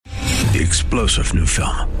the explosive new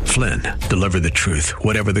film, Flynn, deliver the truth,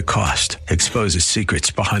 whatever the cost. Exposes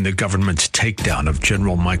secrets behind the government's takedown of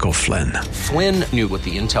General Michael Flynn. Flynn knew what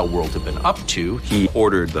the intel world had been up to. He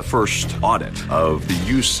ordered the first audit of the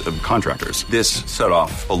use of contractors. This set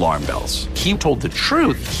off alarm bells. He told the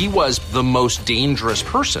truth. He was the most dangerous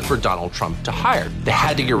person for Donald Trump to hire. They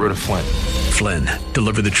had to get rid of Flynn. Flynn,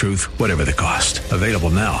 deliver the truth, whatever the cost. Available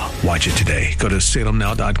now. Watch it today. Go to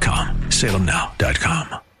salemnow.com.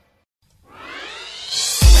 salemnow.com.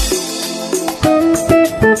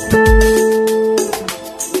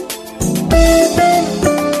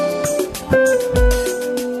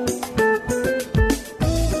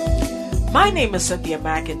 My name is Cynthia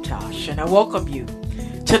McIntosh, and I welcome you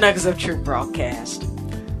to Nuggets of Truth broadcast.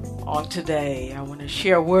 On today, I want to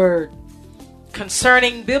share a word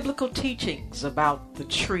concerning biblical teachings about the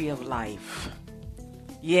tree of life.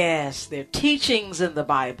 Yes, there are teachings in the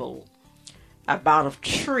Bible about a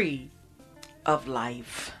tree of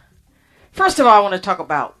life. First of all, I want to talk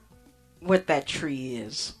about what that tree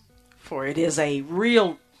is, for it is a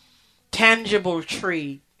real tangible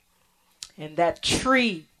tree, and that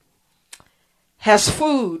tree has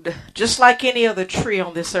food just like any other tree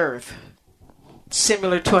on this earth,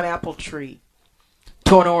 similar to an apple tree,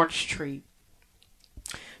 to an orange tree,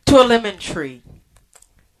 to a lemon tree,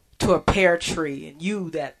 to a pear tree. And you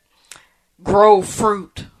that grow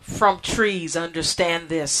fruit from trees understand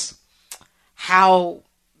this, how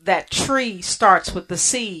that tree starts with the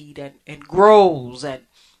seed and grows and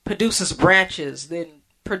produces branches, then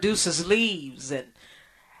produces leaves, and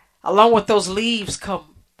along with those leaves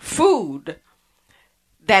come food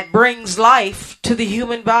that brings life to the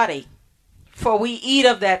human body. For we eat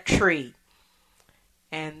of that tree,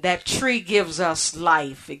 and that tree gives us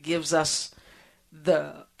life. It gives us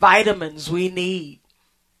the vitamins we need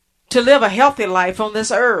to live a healthy life on this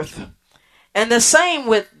earth. And the same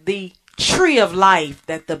with the tree of life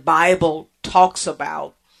that the Bible talks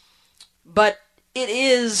about. But it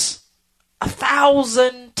is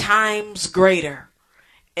 1,000 times greater,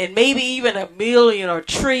 and maybe even 1,000,000 or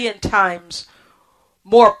 1,000,000,000,000 times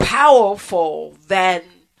more powerful than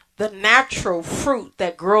the natural fruit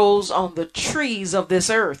that grows on the trees of this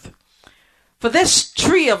earth. For this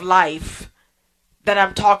tree of life that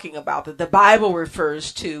I'm talking about, that the Bible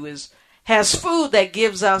refers to, has food that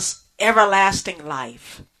gives us everlasting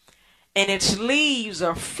life, and its leaves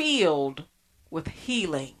are filled with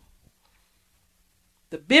healing.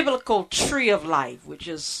 The biblical tree of life, which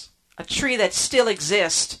is a tree that still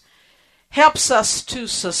exists, helps us to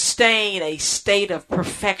sustain a state of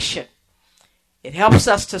perfection. It helps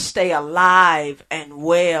us to stay alive and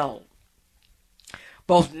well,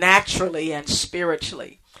 both naturally and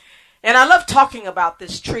spiritually. And I love talking about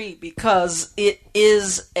this tree because it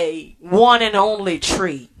is a one and only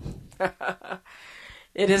tree.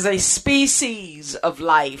 It is a species of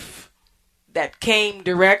life that came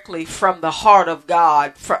directly from the heart of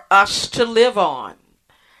God for us to live on.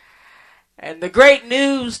 And the great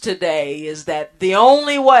news today is that the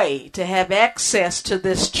only way to have access to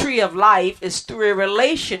this tree of life is through a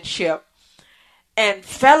relationship and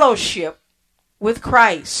fellowship with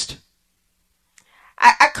Christ.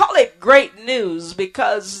 I call it great news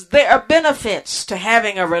because there are benefits to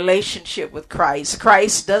having a relationship with Christ.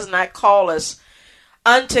 Christ does not call us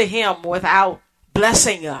unto him without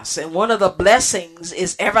blessing us. And one of the blessings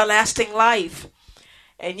is everlasting life.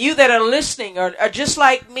 And you that are listening are just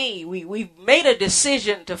like me. We've made a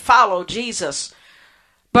decision to follow Jesus.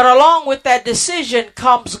 But along with that decision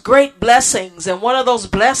comes great blessings. And one of those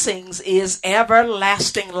blessings is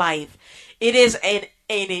everlasting life. It is an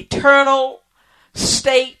eternal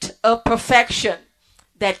state of perfection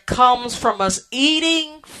that comes from us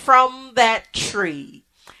eating from that tree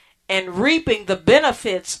and reaping the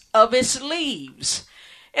benefits of its leaves.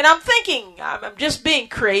 And I'm just being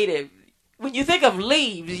creative. When you think of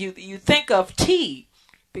leaves, you think of tea,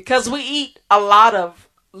 because we eat a lot of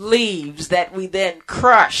leaves that we then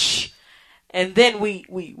crush, and then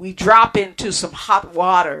we drop into some hot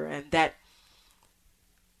water, and that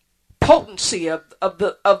potency of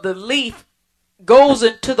the leaf goes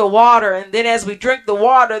into the water, and then as we drink the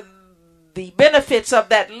water, the benefits of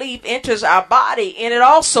that leaf enters our body, and it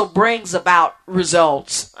also brings about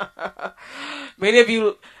results. Many of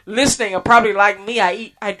you listening are probably like me.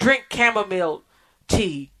 I drink chamomile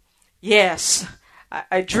tea. Yes,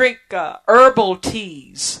 I drink herbal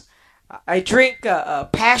teas. I drink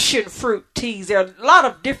passion fruit teas. There are a lot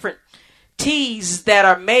of different teas that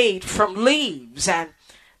are made from leaves, and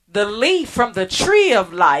the leaf from the tree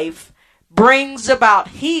of life brings about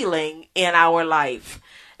healing in our life.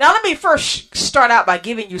 Now, let me first start out by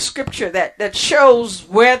giving you scripture that shows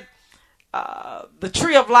where the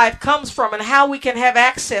tree of life comes from and how we can have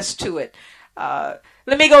access to it.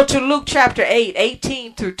 Let me go to Luke chapter 8,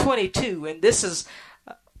 18 through 22. And this is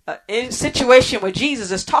a situation where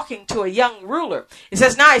Jesus is talking to a young ruler. It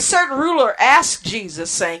says, "Now a certain ruler asked Jesus,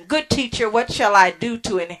 saying, 'Good teacher, what shall I do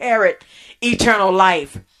to inherit eternal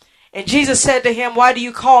life?' And Jesus said to him, 'Why do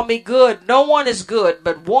you call me good? No one is good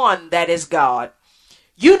but one, that is God.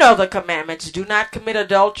 You know the commandments. Do not commit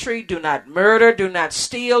adultery. Do not murder. Do not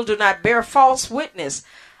steal. Do not bear false witness.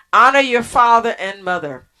 Honor your father and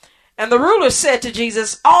mother.' And the ruler said to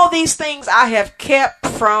Jesus, 'All these things I have kept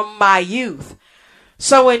from my youth.'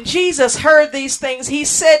 So when Jesus heard these things, he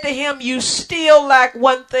said to him, 'You still lack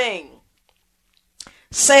one thing.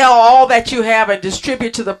 Sell all that you have and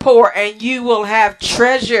distribute to the poor, and you will have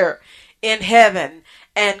treasure in heaven.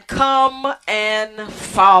 And come and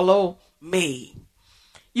follow me.'"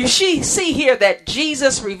 You see here that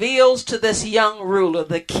Jesus reveals to this young ruler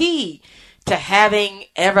the key to having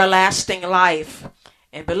everlasting life.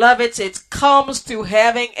 And beloveds, it comes through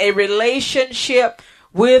having a relationship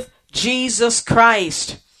with Jesus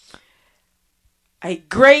Christ. A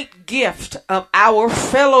great gift of our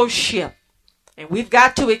fellowship. And we've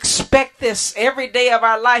got to expect this every day of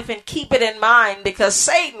our life and keep it in mind, because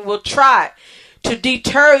Satan will try to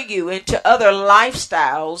deter you into other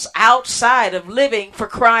lifestyles outside of living for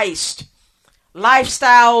Christ.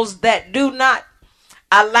 Lifestyles that do not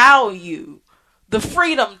allow you the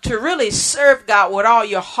freedom to really serve God with all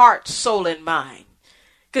your heart, soul, and mind.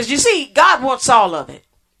 Because you see, God wants all of it.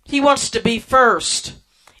 He wants to be first,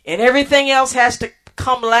 and everything else has to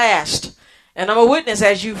come last. And I'm a witness,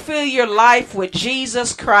 as you fill your life with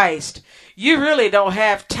Jesus Christ, you really don't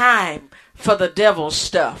have time for the devil's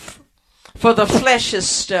stuff, for the flesh's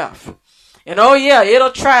stuff. And oh yeah,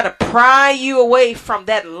 it'll try to pry you away from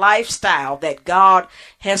that lifestyle that God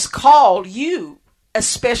has called you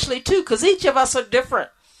especially to, because each of us are different.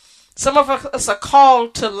 Some of us are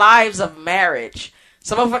called to lives of marriage.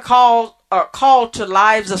 Some of us are called to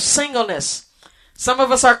lives of singleness. Some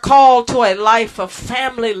of us are called to a life of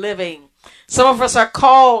family living. Some of us are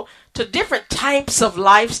called to different types of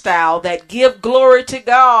lifestyle that give glory to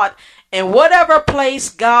God in whatever place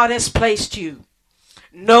God has placed you.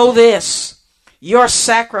 Know this: your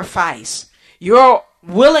sacrifice, your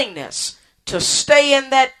willingness to stay in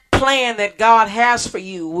that plan that God has for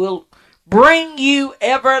you will bring you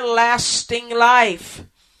everlasting life.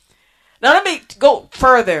 Now let me go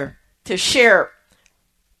further to share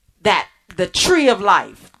that the tree of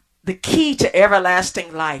life, the key to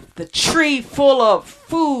everlasting life, the tree full of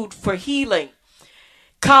food for healing,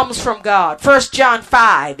 comes from God. 1 John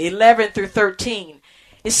 5, 11 through 13.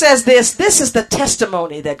 It says this is the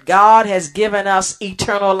testimony that God has given us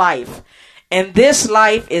eternal life, and this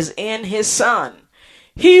life is in his Son.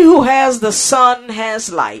 He who has the Son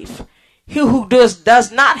has life. He who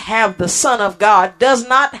does not have the Son of God does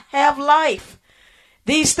not have life.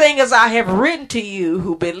 These things I have written to you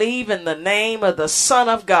who believe in the name of the Son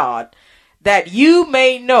of God, that you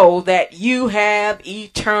may know that you have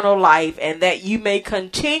eternal life, and that you may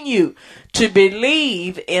continue to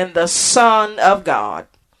believe in the Son of God.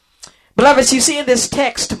 Beloveds, you see in this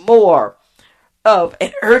text more of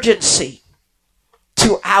an urgency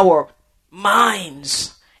to our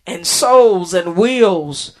minds and souls and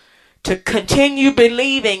wills to continue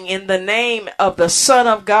believing in the name of the Son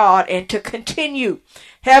of God, and to continue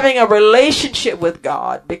having a relationship with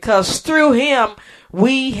God, because through him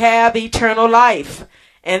we have eternal life.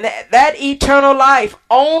 And that eternal life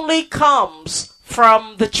only comes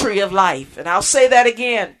from the tree of life. And I'll say that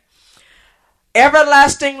again.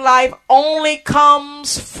 Everlasting life only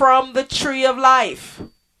comes from the tree of life.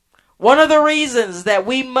 One of the reasons that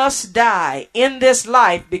we must die in this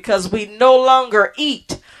life, because we no longer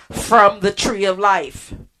eat from the tree of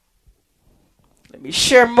life. Let me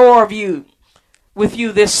share more with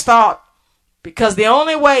you this thought, because the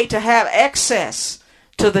only way to have access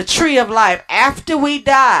to the tree of life after we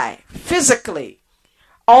die physically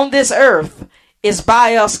on this earth is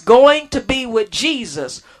by us going to be with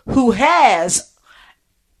Jesus, who has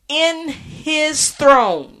in his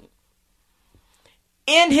throne,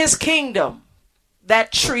 in his kingdom,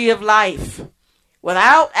 that tree of life.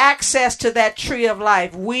 Without access to that tree of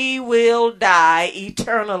life, we will die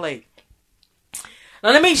eternally.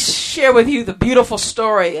 Now let me share with you the beautiful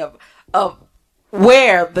story of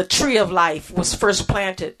where the tree of life was first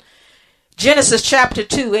planted. Genesis chapter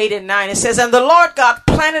 2, 8 and 9, it says, "And the Lord God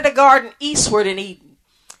planted a garden eastward in Eden,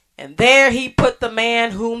 and there he put the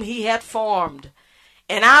man whom he had formed.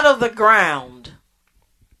 And out of the ground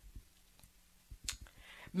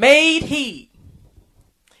made he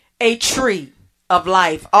a tree of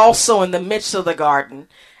life also in the midst of the garden,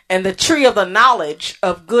 and the tree of the knowledge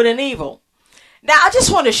of good and evil. Now, I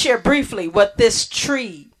just want to share briefly what this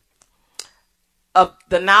tree of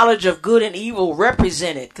the knowledge of good and evil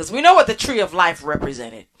represented, because we know what the tree of life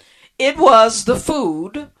represented. It was the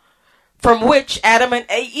food from which Adam and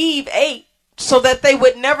Eve ate so that they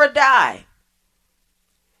would never die.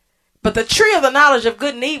 But the tree of the knowledge of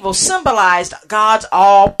good and evil symbolized God's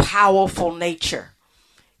all-powerful nature.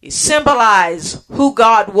 It symbolized who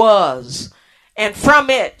God was, and from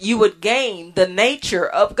it you would gain the nature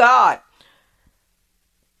of God.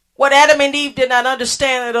 What Adam and Eve did not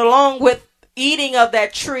understand, that along with eating of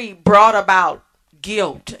that tree brought about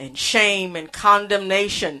guilt and shame and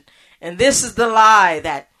condemnation. And this is the lie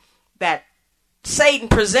that Satan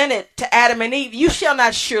presented to Adam and Eve. You shall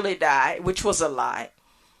not surely die, which was a lie.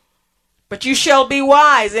 But you shall be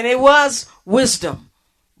wise, and it was wisdom.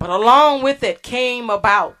 But along with it came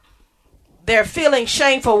about their feeling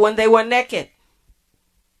shameful when they were naked.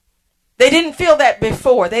 They didn't feel that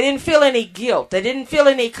before. They didn't feel any guilt. They didn't feel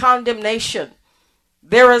any condemnation.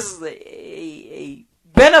 There is a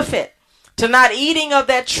benefit to not eating of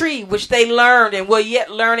that tree, which they learned and were yet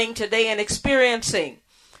learning today and experiencing.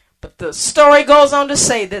 But the story goes on to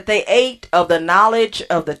say that they ate of the knowledge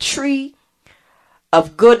of the tree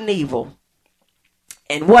of good and evil.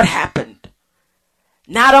 And what happened?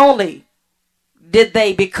 Not only did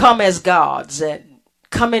they become as gods and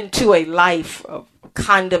come into a life of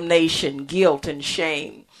condemnation, guilt, and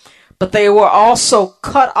shame, but they were also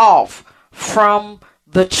cut off from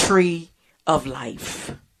the tree of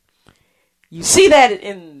life. You see that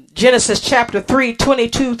in Genesis chapter 3,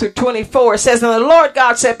 22 through 24. It says, and the Lord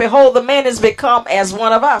God said, behold, the man is become as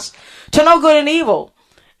one of us, to know good and evil.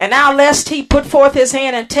 And now lest he put forth his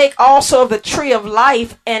hand and take also of the tree of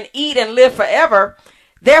life and eat and live forever.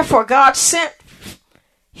 Therefore God sent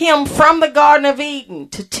him from the Garden of Eden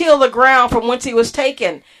to till the ground from whence he was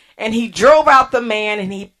taken. And he drove out the man,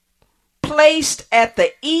 and he placed at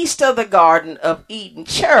the east of the Garden of Eden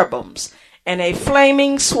cherubims and a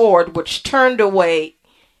flaming sword which turned away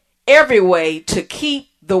every way to keep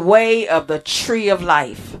the way of the tree of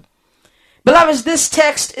life. Beloveds, this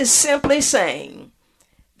text is simply saying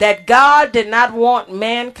that God did not want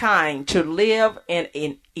mankind to live in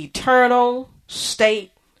an eternal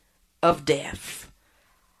state of death,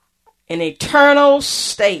 an eternal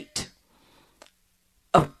state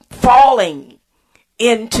of falling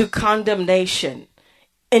into condemnation,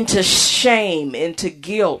 into shame, into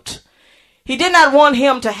guilt. He did not want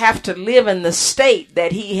him to have to live in the state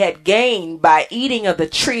that he had gained by eating of the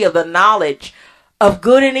tree of the knowledge of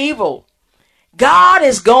good and evil. God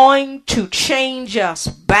is going to change us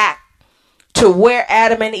back to where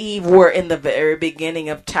Adam and Eve were in the very beginning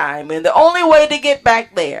of time. And the only way to get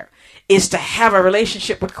back there is to have a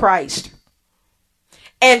relationship with Christ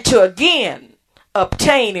and to again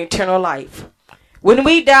obtain eternal life. When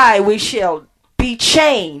we die, we shall be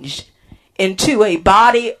changed into a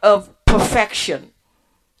body of perfection.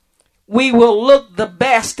 We will look the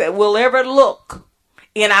best that we'll ever look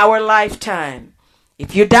in our lifetime.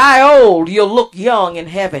 If you die old, you'll look young in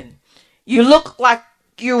heaven. You look like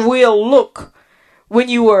you will look when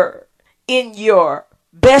you were in your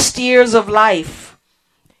best years of life.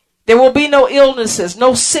 There will be no illnesses,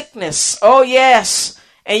 no sickness. Oh, yes.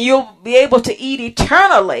 And you'll be able to eat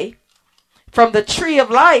eternally from the tree of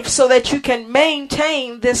life so that you can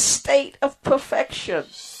maintain this state of perfection.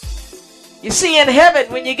 You see, in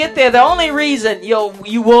heaven, when you get there, the only reason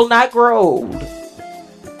you will not grow old,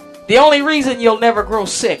 the only reason you'll never grow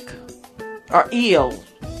sick or ill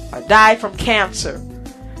or die from cancer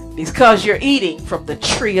is because you're eating from the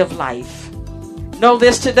tree of life. Know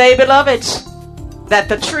this today, beloveds, that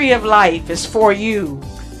the tree of life is for you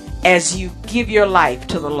as you give your life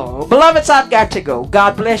to the Lord. Beloveds, I've got to go.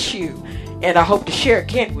 God bless you, and I hope to share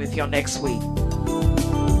again with you next week.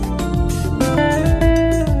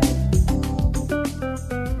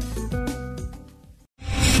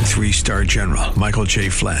 Three-star General Michael J.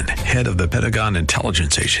 Flynn, head of the Pentagon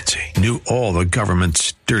Intelligence Agency, knew all the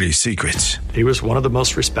government's dirty secrets. He was one of the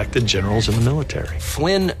most respected generals in the military.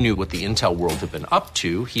 Flynn knew what the intel world had been up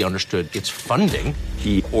to. He understood its funding.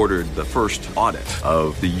 He ordered the first audit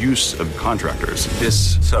of the use of contractors.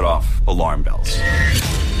 This set off alarm bells.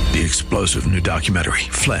 The explosive new documentary,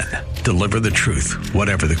 Flynn, Deliver the Truth,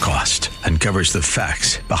 Whatever the Cost, uncovers the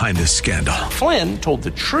facts behind this scandal. Flynn told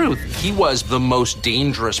the truth. He was the most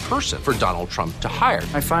dangerous person for Donald Trump to hire.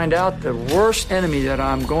 I find out the worst enemy that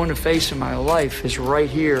I'm going to face in my life is right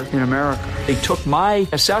here in America. They took my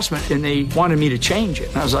assessment and they wanted me to change it.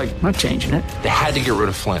 And I was like, I'm not changing it. They had to get rid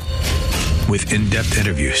of Flynn. with in-depth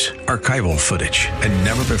interviews, archival footage, and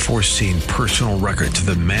never-before-seen personal records of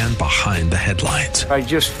the man behind the headlines. I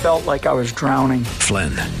just felt like I was drowning.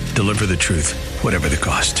 Flynn, deliver the truth, whatever the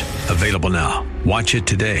cost. Available now. Watch it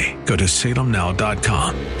today. Go to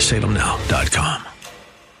salemnow.com. salemnow.com.